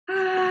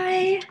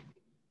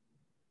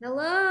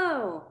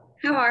Hello.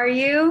 How are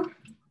you?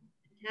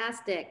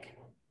 Fantastic,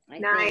 I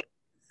Nice. think.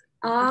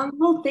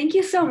 Well, thank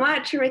you so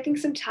much for making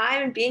some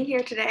time and being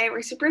here today.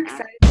 We're super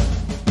excited.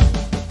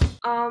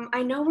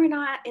 I know we're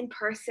not in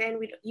person.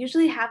 We'd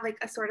usually have like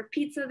a sort of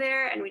pizza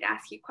there and we'd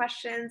ask you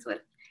questions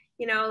with,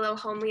 a little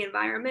homely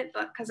environment,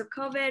 but because of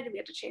COVID, we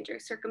had to change our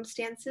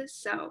circumstances.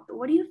 So,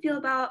 what do you feel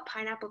about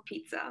pineapple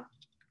pizza?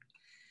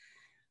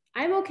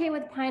 I'm okay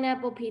with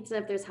pineapple pizza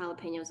if there's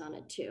jalapenos on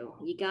it too.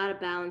 You gotta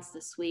balance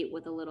the sweet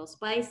with a little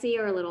spicy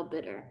or a little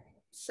bitter.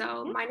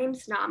 So, my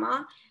name's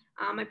Nama.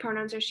 My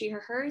pronouns are she, her,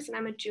 hers, and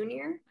I'm a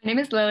junior. My name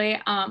is Lily.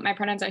 My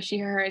pronouns are she,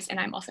 her, hers, and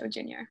I'm also a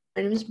junior.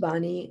 My name is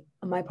Bonnie.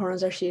 My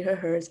pronouns are she, her,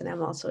 hers, and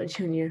I'm also a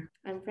junior.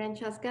 I'm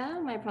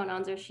Francesca. My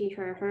pronouns are she,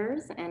 her,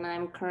 hers, and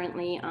I'm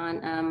currently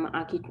on,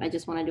 I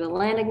just want to do a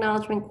land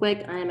acknowledgement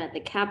quick. I am at the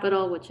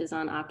Capitol, which is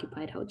on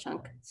occupied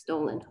Ho-Chunk,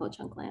 stolen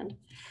Ho-Chunk land.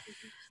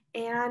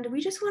 And we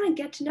just want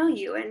to get to know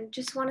you and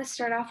just want to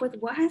start off with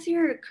what has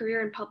your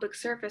career in public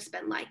service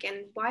been like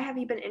and why have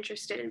you been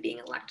interested in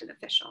being elected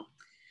official?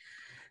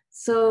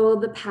 So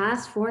the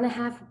past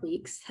 4.5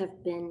 weeks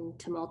have been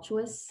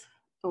tumultuous,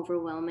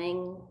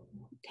 overwhelming,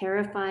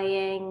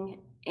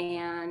 terrifying,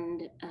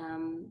 and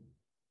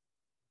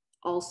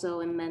also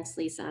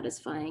immensely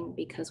satisfying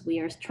because we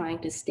are trying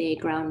to stay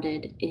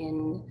grounded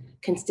in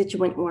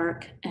constituent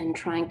work and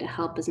trying to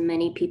help as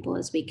many people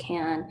as we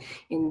can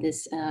in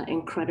this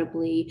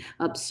incredibly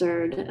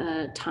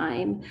absurd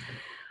time.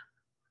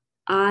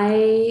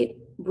 I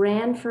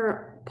ran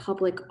for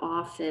public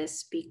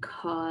office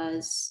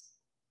because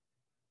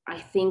I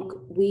think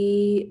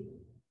we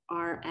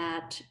are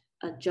at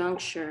a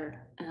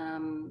juncture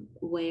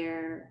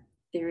where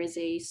there is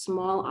a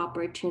small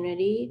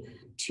opportunity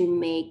to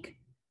make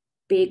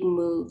big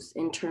moves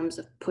in terms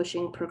of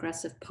pushing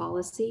progressive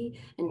policy,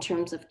 in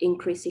terms of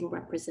increasing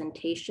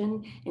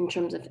representation, in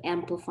terms of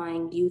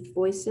amplifying youth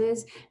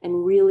voices,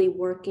 and really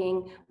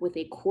working with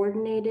a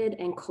coordinated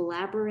and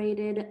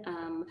collaborated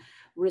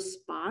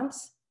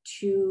response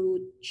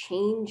to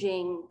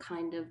changing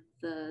kind of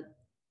the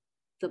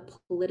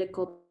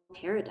political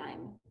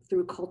paradigm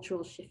through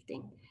cultural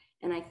shifting.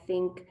 And I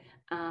think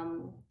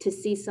to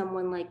see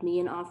someone like me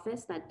in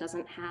office that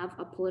doesn't have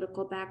a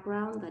political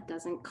background, that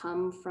doesn't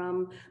come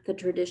from the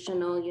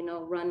traditional,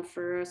 run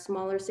for a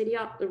smaller city,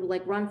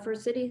 like run for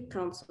city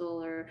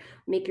council or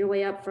make your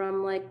way up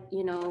from like,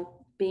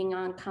 being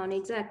on county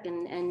exec.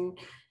 And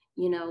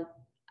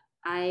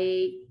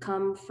I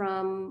come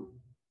from,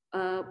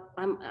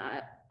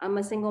 I'm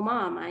a single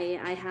mom.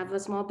 I have a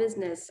small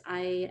business.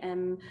 I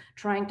am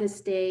trying to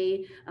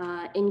stay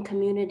in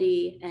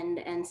community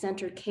and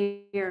center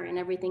care in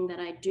everything that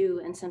I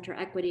do, and center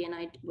equity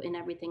in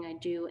everything I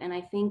do. And I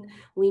think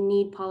we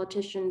need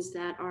politicians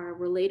that are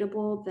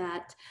relatable,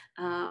 that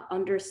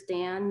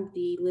understand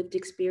the lived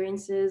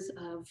experiences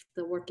of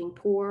the working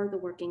poor, the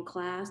working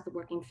class, the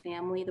working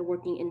family, the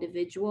working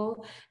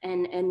individual.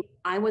 And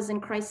I was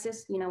in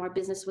crisis. Our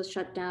business was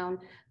shut down.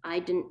 I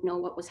didn't know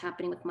what was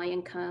happening with my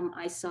income.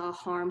 I saw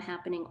harm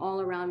happening all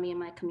around me in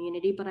my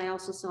community, but I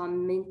also saw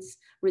immense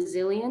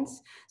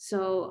resilience.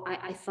 So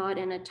I thought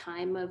in a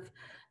time of,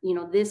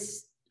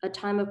 a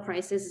time of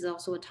crisis is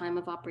also a time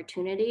of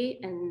opportunity.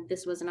 And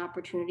this was an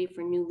opportunity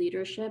for new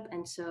leadership.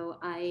 And so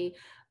I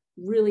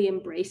really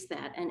embraced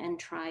that and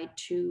tried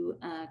to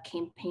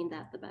campaign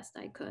that the best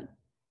I could.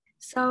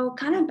 So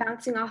kind of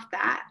bouncing off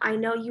that, I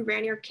know you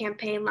ran your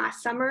campaign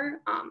last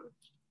summer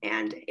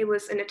and it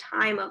was in a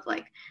time of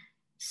like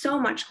so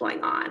much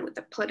going on with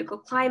the political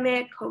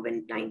climate,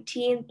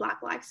 COVID-19,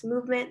 Black Lives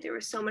Movement. There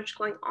was so much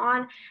going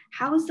on.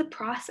 How was the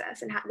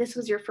process and how this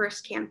was your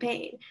first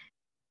campaign?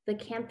 The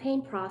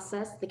campaign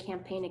process, the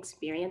campaign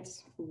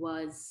experience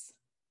was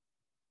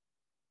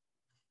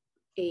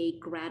a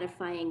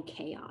gratifying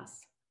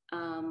chaos.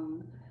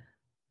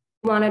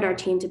 We wanted our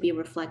team to be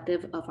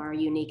reflective of our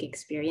unique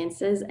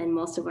experiences, and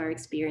most of our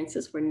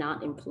experiences were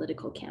not in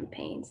political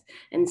campaigns.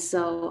 And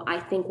so I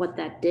think what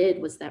that did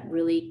was that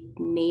really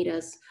made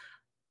us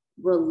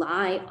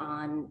rely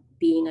on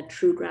being a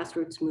true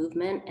grassroots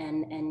movement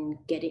and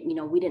getting,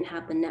 we didn't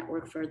have the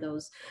network for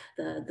those,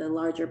 the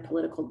larger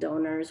political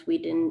donors. We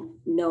didn't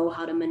know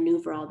how to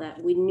maneuver all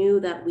that. We knew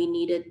that we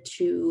needed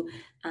to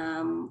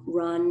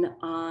run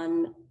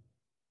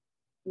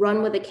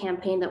with a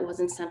campaign that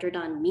wasn't centered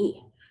on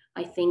me.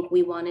 I think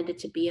we wanted it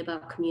to be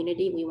about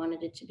community. We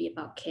wanted it to be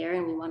about care,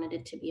 and we wanted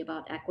it to be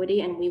about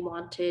equity. And we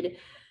wanted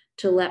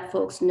to let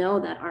folks know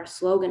that our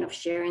slogan of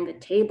sharing the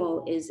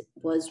table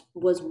was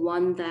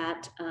one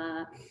that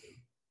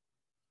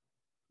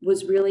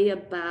was really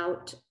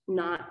about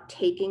not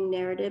taking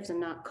narratives and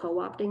not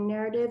co-opting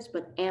narratives,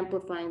 but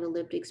amplifying the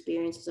lived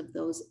experiences of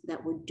those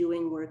that were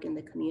doing work in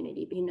the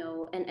community,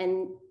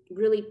 and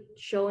really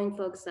showing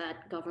folks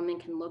that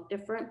government can look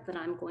different, that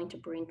I'm going to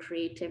bring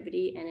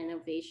creativity and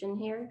innovation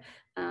here,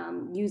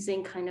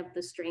 using kind of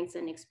the strengths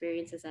and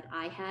experiences that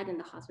I had in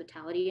the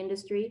hospitality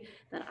industry,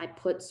 that I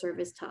put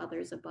service to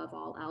others above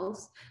all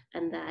else,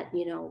 and that,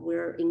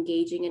 we're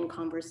engaging in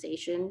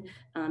conversation,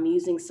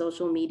 using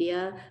social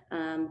media,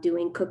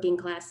 doing cooking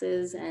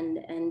classes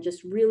and and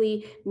just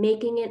really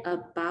making it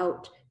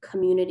about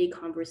community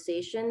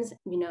conversations,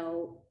 you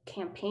know,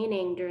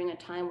 campaigning during a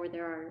time where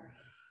there are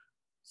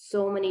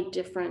so many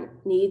different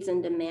needs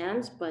and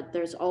demands, but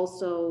there's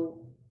also,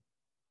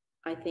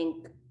 I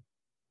think,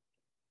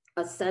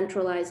 a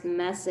centralized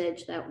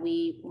message that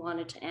we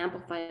wanted to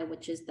amplify,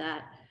 which is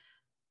that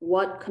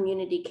what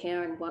community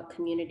care and what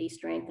community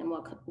strength and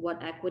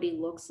what equity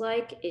looks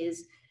like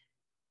is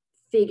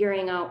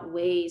figuring out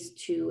ways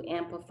to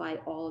amplify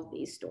all of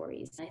these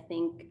stories. I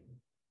think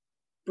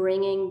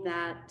bringing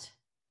that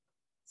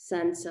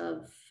sense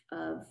of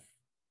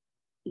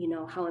you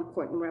know, how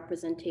important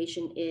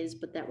representation is,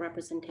 but that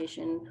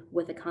representation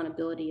with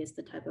accountability is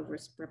the type of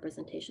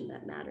representation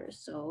that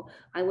matters. So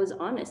I was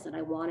honest that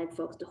I wanted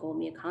folks to hold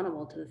me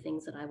accountable to the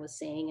things that I was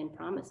saying and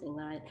promising,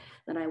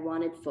 that I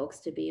wanted folks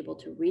to be able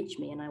to reach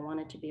me, and I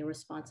wanted to be a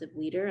responsive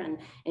leader. And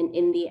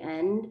in the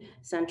end,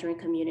 centering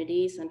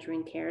community,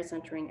 centering care,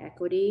 centering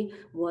equity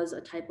was a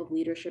type of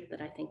leadership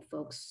that I think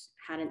folks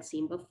hadn't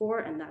seen before.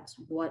 And that's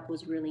what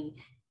was really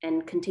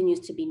and continues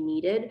to be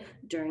needed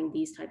during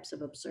these types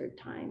of absurd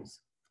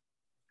times.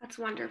 That's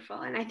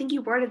wonderful. And I think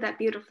you worded that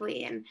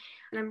beautifully. And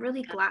I'm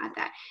really glad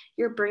that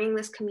you're bringing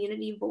this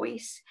community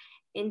voice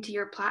into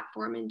your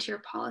platform, into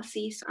your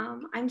policies.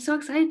 I'm so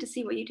excited to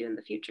see what you do in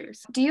the future.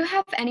 Do you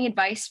have any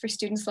advice for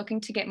students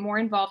looking to get more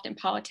involved in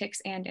politics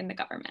and in the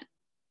government?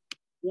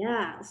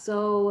 Yeah,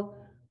 so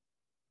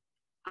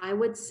I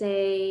would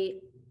say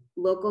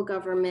local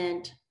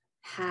government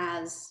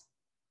has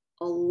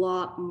a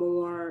lot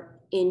more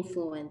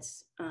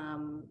influence,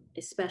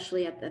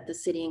 especially at the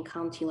city and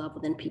county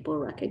level, than people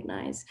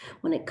recognize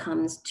when it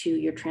comes to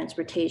your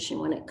transportation,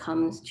 when it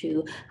comes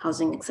to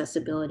housing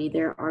accessibility.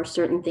 There are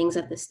certain things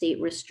that the state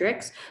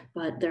restricts,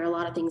 but there are a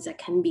lot of things that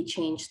can be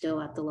changed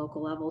still at the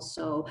local level.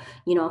 So,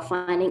 you know,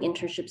 finding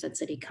internships at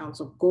city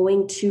council,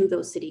 going to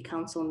those city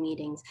council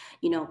meetings,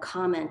 you know,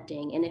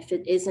 commenting. And if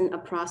it isn't a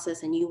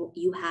process and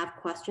you have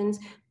questions,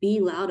 be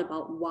loud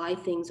about why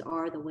things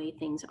are the way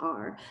things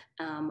are.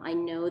 I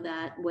know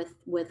that with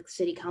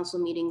city council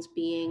meetings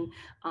being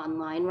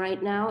online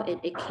right now,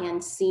 it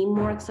can seem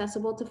more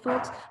accessible to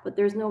folks, but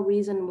there's no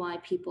reason why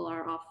people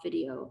are off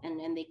video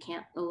and they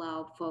can't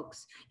allow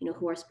folks, you know,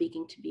 who are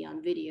speaking to be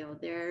on video.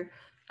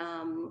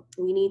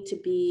 We need to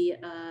be,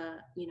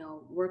 you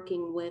know,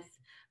 working with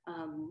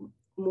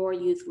more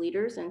youth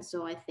leaders. And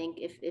so I think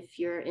if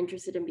you're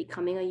interested in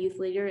becoming a youth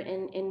leader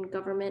in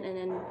government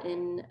and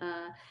in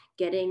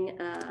getting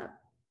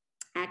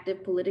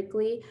active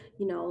politically,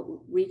 you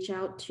know, reach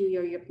out to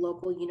your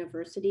local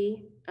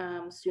university,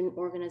 student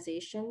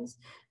organizations.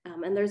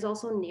 And there's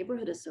also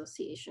neighborhood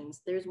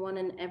associations. There's one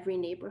in every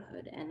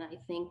neighborhood. And I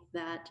think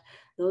that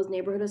those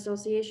neighborhood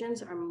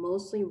associations are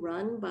mostly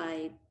run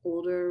by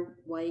older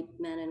white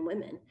men and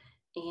women.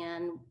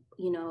 And,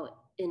 you know,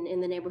 in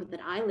the neighborhood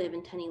that I live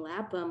in, Tenny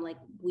Lapham, like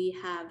we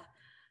have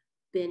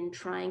been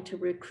trying to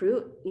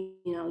recruit, you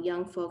know,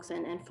 young folks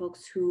and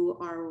folks who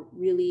are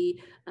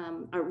really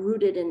are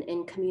rooted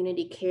in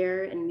community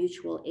care and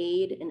mutual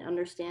aid, and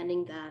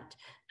understanding that,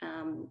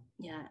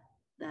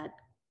 that,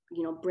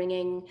 you know,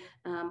 bringing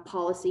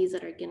policies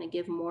that are going to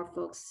give more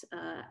folks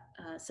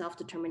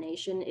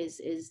self-determination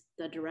is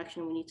the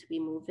direction we need to be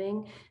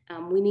moving.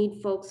 We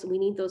need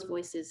those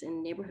voices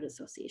in neighborhood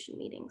association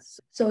meetings.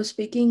 So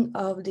speaking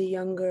of the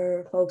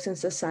younger folks in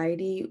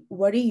society,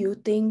 what do you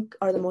think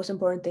are the most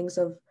important things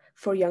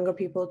for younger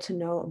people to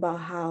know about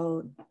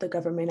how the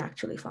government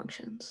actually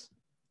functions?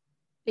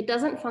 It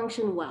doesn't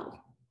function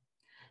well,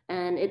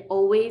 and it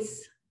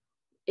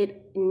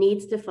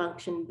needs to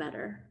function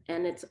better.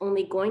 And it's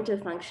only going to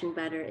function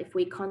better if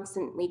we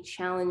constantly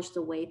challenge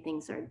the way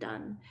things are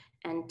done,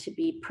 and to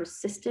be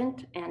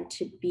persistent and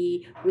to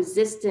be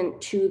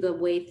resistant to the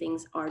way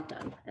things are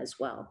done as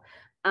well.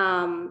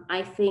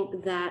 I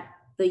think that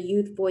the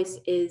youth voice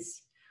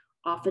is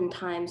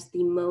oftentimes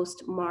the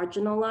most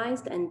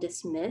marginalized and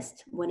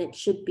dismissed when it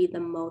should be the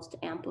most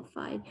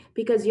amplified,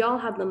 because y'all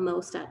have the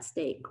most at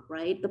stake,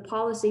 right? The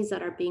policies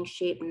that are being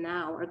shaped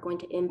now are going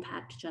to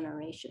impact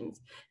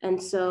generations.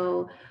 And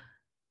so,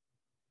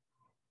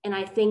 and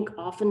I think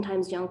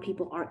oftentimes young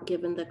people aren't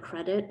given the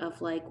credit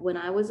of, like, when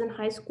I was in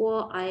high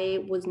school,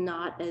 I was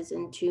not as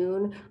in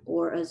tune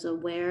or as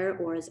aware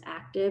or as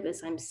active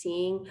as I'm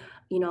seeing,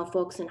 you know,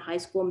 folks in high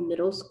school,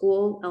 middle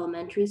school,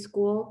 elementary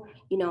school,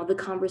 you know, the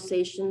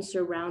conversations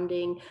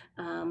surrounding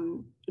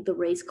the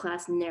race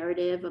class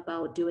narrative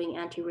about doing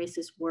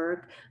anti-racist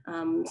work,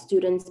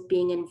 students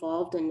being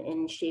involved in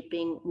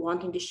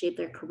wanting to shape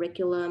their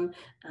curriculum,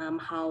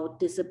 how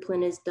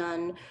discipline is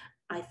done.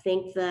 I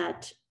think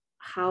that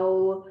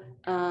how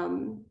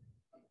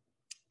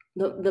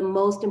the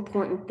most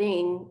important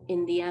thing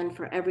in the end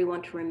for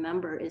everyone to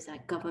remember is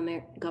that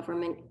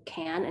government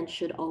can and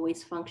should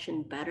always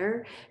function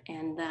better,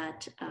 and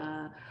that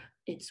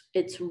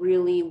it's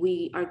really,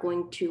 we are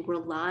going to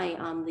rely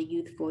on the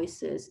youth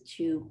voices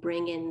to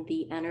bring in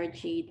the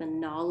energy, the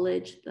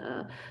knowledge,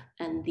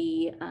 and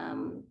the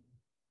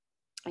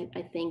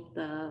I think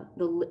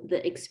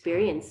the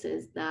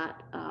experiences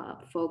that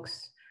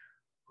folks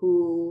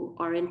who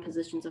are in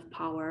positions of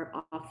power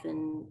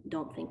often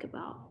don't think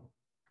about.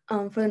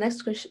 For the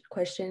next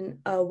question,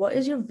 what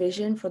is your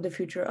vision for the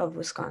future of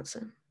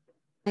Wisconsin?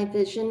 My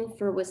vision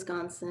for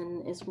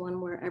Wisconsin is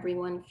one where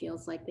everyone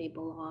feels like they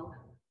belong.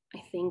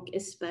 I think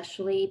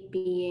especially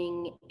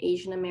being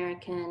Asian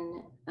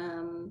American,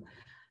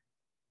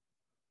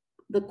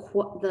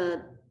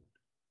 the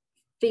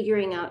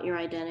figuring out your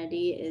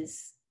identity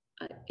is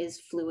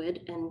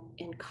fluid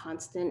and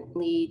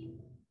constantly,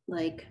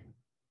 like,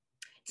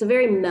 it's a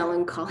very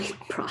melancholy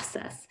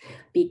process,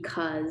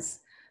 because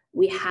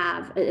we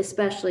have,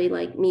 especially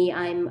like me,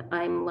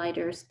 I'm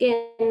lighter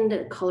skinned,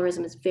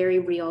 colorism is very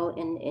real,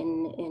 and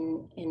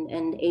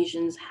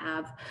Asians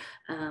have,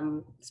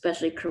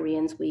 especially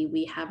Koreans,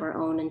 we have our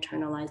own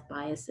internalized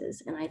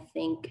biases. And I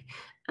think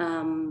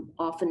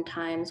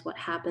oftentimes what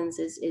happens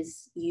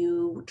is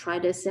you try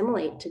to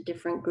assimilate to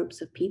different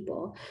groups of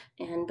people,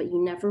 but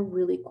you never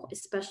really,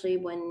 especially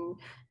when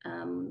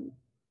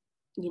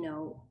you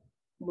know,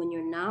 when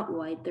you're not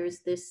white, there's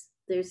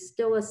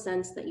still a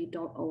sense that you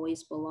don't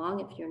always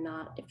belong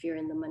if you're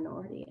in the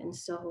minority. And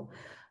so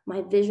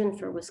my vision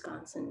for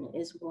Wisconsin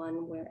is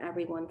one where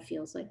everyone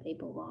feels like they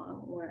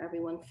belong, where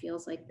everyone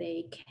feels like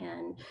they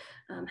can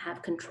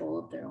have control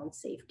of their own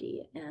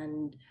safety.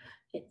 And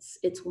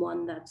it's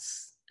one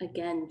that's,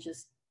 again,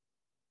 just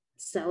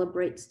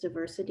celebrates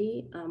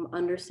diversity,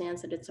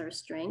 understands that it's our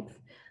strength,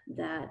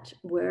 that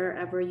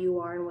wherever you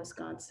are in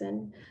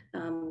Wisconsin,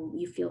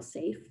 you feel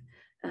safe.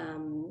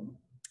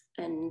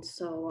 And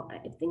so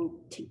I think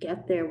to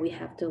get there, we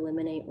have to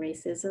eliminate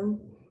racism.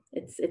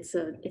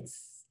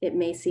 It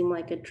may seem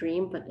like a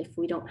dream, but if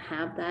we don't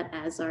have that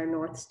as our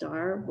North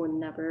Star, we're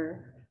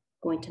never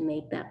going to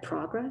make that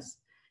progress.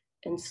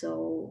 And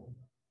so,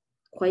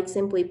 quite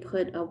simply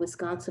put, a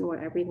Wisconsin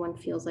where everyone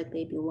feels like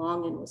they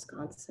belong in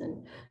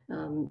Wisconsin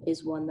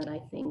is one that I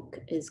think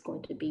is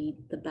going to be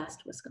the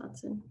best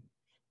Wisconsin.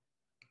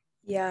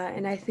 Yeah,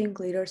 and I think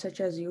leaders such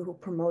as you who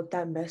promote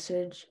that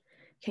message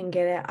can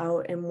get it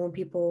out, and more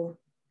people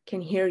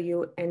can hear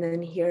you and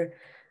then hear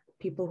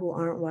people who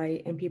aren't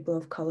white and people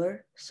of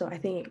color. So I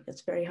think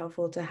it's very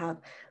helpful to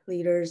have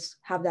leaders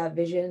have that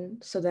vision,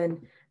 so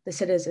then the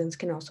citizens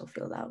can also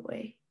feel that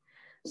way.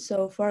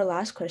 So for our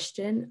last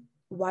question,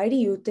 why do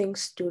you think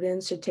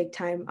students should take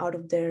time out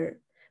of their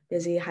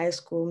busy high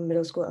school,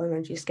 middle school,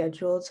 elementary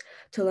schedules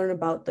to learn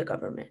about the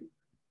government?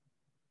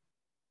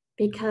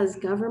 Because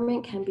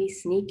government can be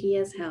sneaky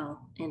as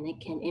hell, and it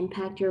can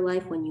impact your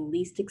life when you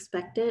least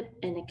expect it,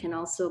 and it can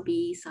also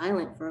be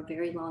silent for a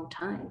very long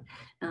time.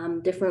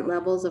 Different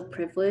levels of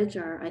privilege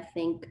are, I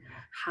think,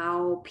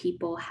 how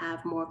people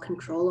have more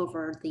control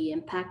over the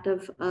impact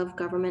of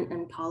government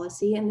and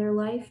policy in their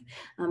life.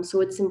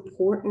 So it's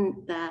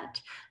important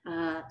that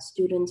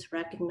students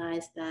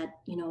recognize that,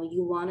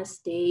 you want to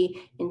stay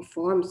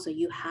informed, so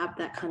you have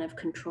that kind of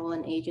control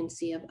and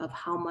agency of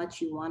how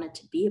much you want it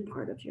to be a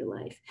part of your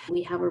life.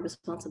 We have a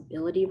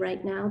responsibility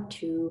right now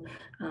to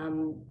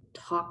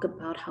talk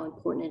about how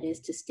important it is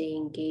to stay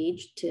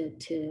engaged,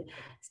 to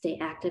stay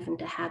active, and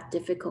to have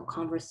difficult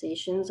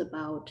conversations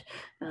about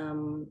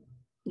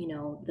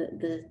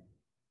the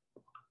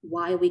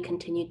why we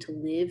continue to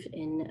live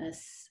in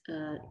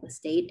a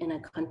state, in a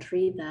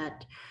country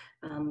that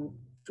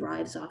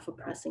thrives off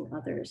oppressing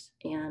others.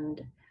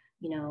 And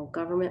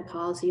government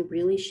policy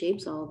really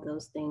shapes all of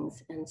those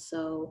things. And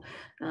so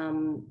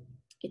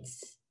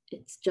it's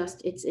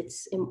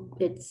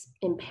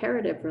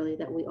imperative, really,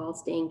 that we all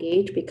stay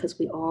engaged, because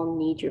we all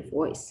need your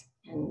voice.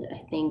 And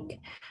I think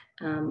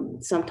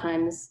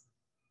sometimes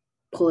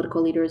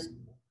political leaders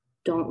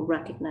don't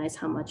recognize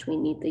how much we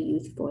need the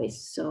youth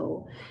voice.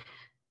 So,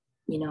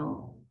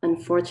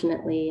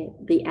 unfortunately,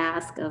 the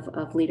ask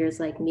of leaders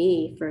like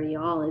me for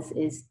y'all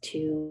is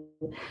to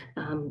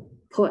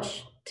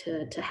push,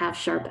 to have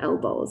sharp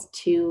elbows,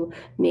 to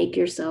make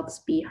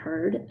yourselves be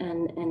heard,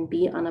 and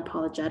be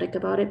unapologetic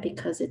about it,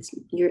 because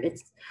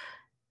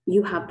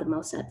you have the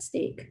most at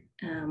stake.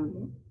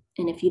 And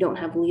if you don't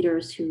have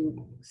leaders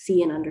who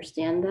see and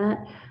understand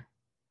that,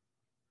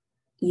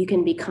 you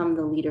can become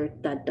the leader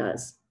that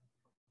does.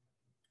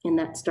 And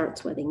that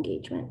starts with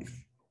engagement.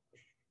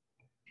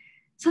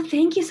 So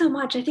thank you so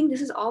much. I think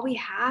this is all we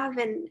have,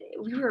 and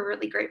we were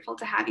really grateful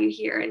to have you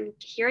here and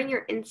hearing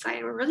your insight.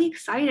 And we're really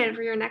excited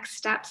for your next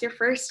steps, your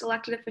first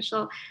elected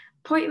official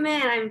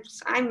appointment.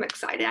 I'm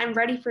excited. I'm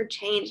ready for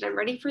change. I'm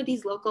ready for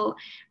these local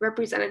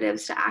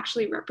representatives to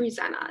actually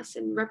represent us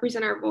and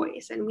represent our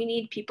voice. And we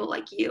need people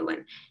like you.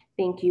 And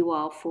thank you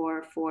all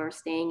for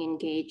staying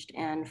engaged,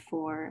 and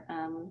for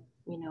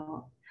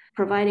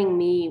providing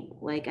me,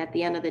 like, at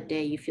the end of the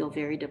day, you feel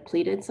very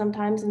depleted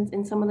sometimes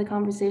in some of the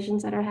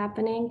conversations that are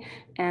happening.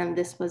 And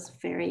this was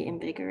very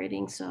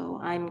invigorating. So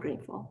I'm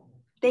grateful.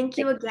 Thank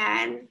you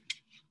again.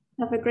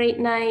 Have a great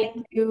night.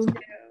 Thank you.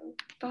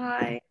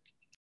 Bye.